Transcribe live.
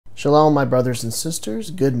Shalom, my brothers and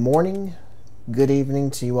sisters. Good morning, good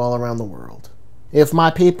evening to you all around the world. If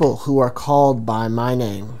my people who are called by my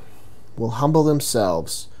name will humble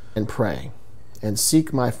themselves and pray and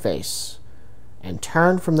seek my face and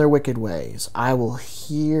turn from their wicked ways, I will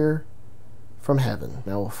hear from heaven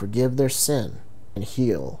and I will forgive their sin and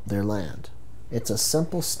heal their land. It's a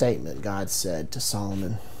simple statement God said to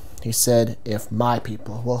Solomon. He said, if my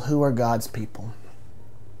people. Well, who are God's people?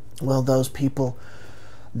 Well, those people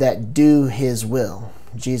that do his will.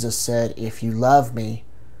 Jesus said, if you love me,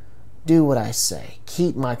 do what I say.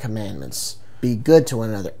 Keep my commandments. Be good to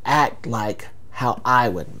one another. Act like how I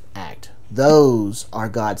would act. Those are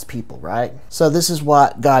God's people, right? So this is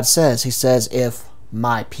what God says. He says, if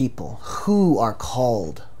my people who are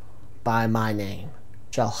called by my name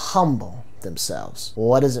shall humble themselves. Well,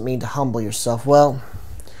 what does it mean to humble yourself? Well,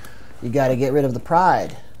 you got to get rid of the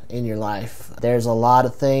pride in your life. There's a lot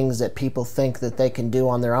of things that people think that they can do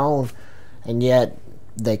on their own, and yet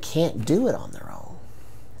they can't do it on their own.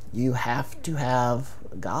 You have to have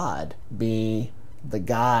God be the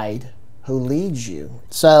guide who leads you.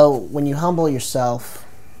 So when you humble yourself,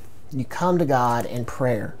 you come to God in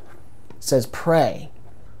prayer. It says pray.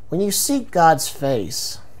 When you seek God's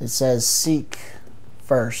face, it says seek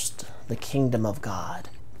first the kingdom of God.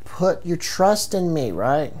 Put your trust in me,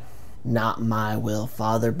 right? Not my will,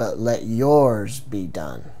 Father, but let yours be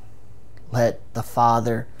done. Let the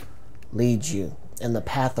Father lead you in the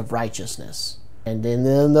path of righteousness. And in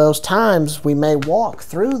those times, we may walk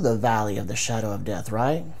through the valley of the shadow of death,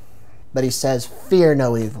 right? But he says, fear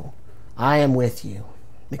no evil. I am with you,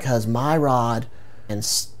 because my rod and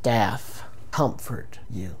staff comfort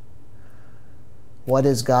you. What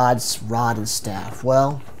is God's rod and staff?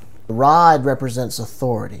 Well, the rod represents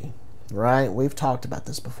authority, right? We've talked about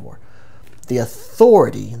this before. The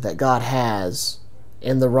authority that God has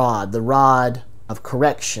in the rod of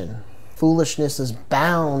correction. Foolishness is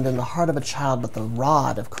bound in the heart of a child, but the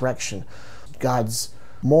rod of correction, God's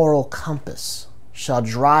moral compass, shall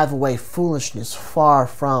drive away foolishness far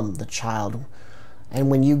from the child. And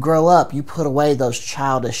when you grow up, you put away those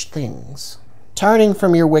childish things. Turning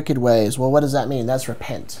from your wicked ways. Well, what does that mean? That's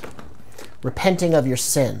repent. Repenting of your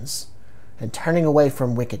sins and turning away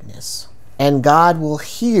from wickedness. And God will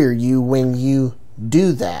hear you when you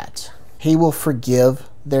do that. He will forgive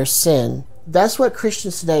their sin. That's what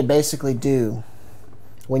Christians today basically do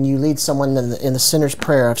when you lead someone in the sinner's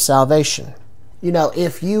prayer of salvation. You know,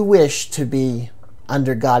 if you wish to be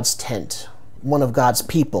under God's tent, one of God's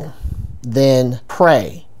people, then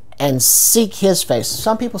pray and seek his face.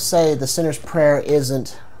 Some people say the sinner's prayer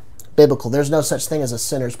isn't biblical. There's no such thing as a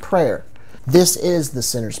sinner's prayer. This is the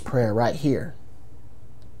sinner's prayer right here.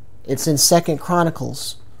 It's in 2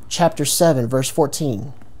 Chronicles chapter 7, verse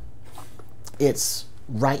 14. It's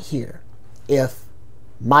right here. If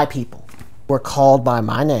my people were called by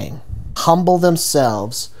my name, humble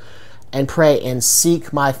themselves and pray and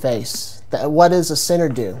seek my face. What does a sinner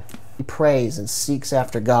do? He prays and seeks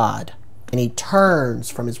after God, and he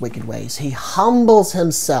turns from his wicked ways. He humbles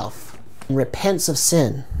himself and repents of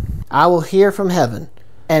sin. I will hear from heaven.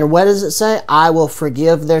 And what does it say? I will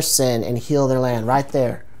forgive their sin and heal their land. Right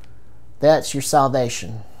there. That's your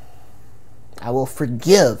salvation. I will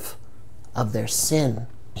forgive of their sin,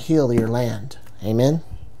 heal your land. Amen?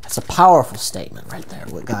 That's a powerful statement right there,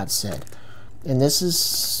 what God said. And this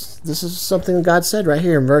is something God said right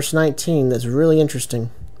here in verse 19 that's really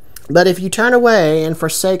interesting. But if you turn away and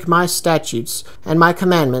forsake my statutes and my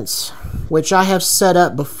commandments, which I have set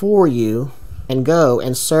up before you, and go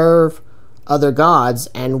and serve other gods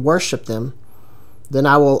and worship them, then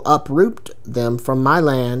I will uproot them from my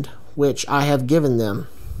land, which I have given them,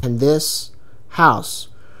 and this house,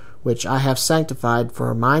 which I have sanctified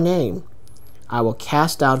for my name, I will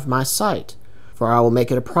cast out of my sight, for I will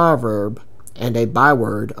make it a proverb and a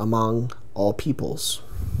byword among all peoples.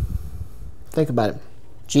 Think about it.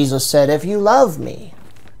 Jesus said, if you love me,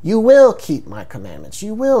 you will keep my commandments.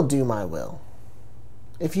 You will do my will.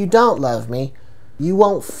 If you don't love me, you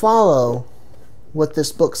won't follow what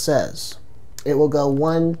this book says. It will go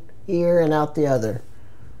one ear and out the other.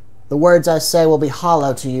 The words I say will be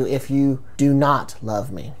hollow to you if you do not love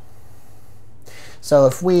me. So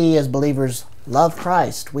if we as believers love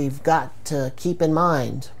Christ, we've got to keep in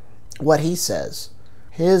mind what he says.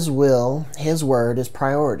 His will, his word is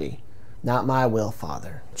priority. Not my will,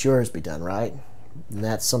 Father. Let yours be done, right? And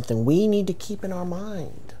that's something we need to keep in our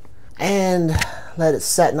mind. And let it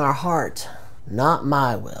set in our heart. Not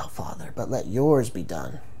my will, Father, but let yours be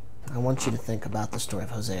done. I want you to think about the story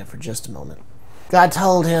of Hosea for just a moment. God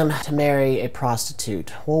told him to marry a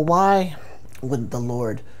prostitute. Well, why would the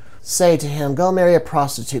Lord say to him, go marry a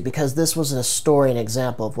prostitute, because this was a story, an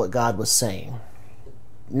example of what God was saying.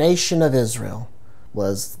 Nation of Israel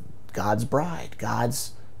was God's bride,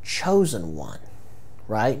 God's chosen one,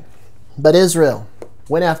 right? But Israel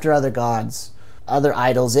went after other gods, other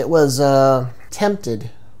idols. It was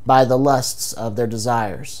tempted by the lusts of their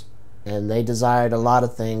desires. And they desired a lot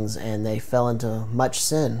of things, and they fell into much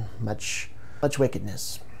sin, much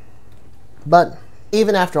wickedness. But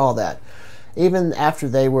even after all that, even after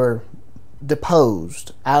they were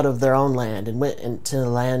deposed out of their own land and went into the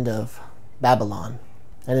land of Babylon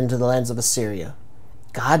and into the lands of Assyria,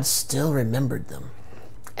 God still remembered them.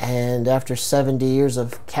 And after 70 years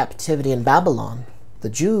of captivity in Babylon, the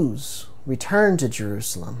Jews returned to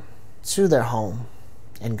Jerusalem, to their home,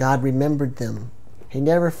 and God remembered them. He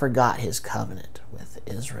never forgot his covenant with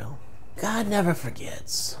Israel. God never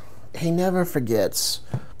forgets. He never forgets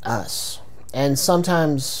us. And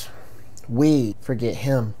sometimes we forget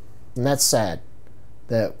him. And that's sad,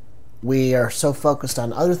 that we are so focused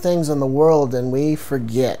on other things in the world and we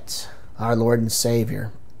forget our Lord and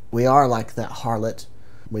Savior. We are like that harlot.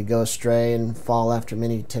 We go astray and fall after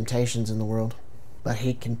many temptations in the world. But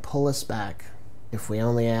he can pull us back if we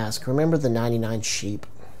only ask. Remember the 99 sheep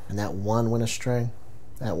and that one went astray?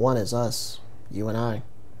 That one is us, you and I.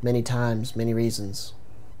 Many times, many reasons.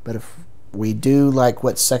 But if we do like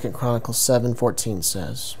what 2 Chronicles 7:14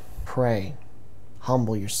 says, pray,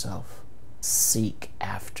 humble yourself, seek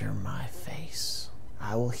after my face.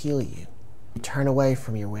 I will heal you. Turn away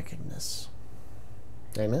from your wickedness.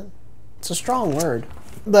 Amen? It's a strong word,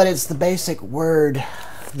 but it's the basic word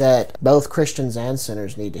that both Christians and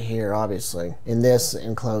sinners need to hear, obviously.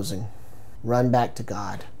 In closing, run back to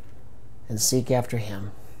God and seek after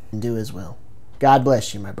him and do his will. God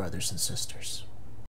bless you, my brothers and sisters.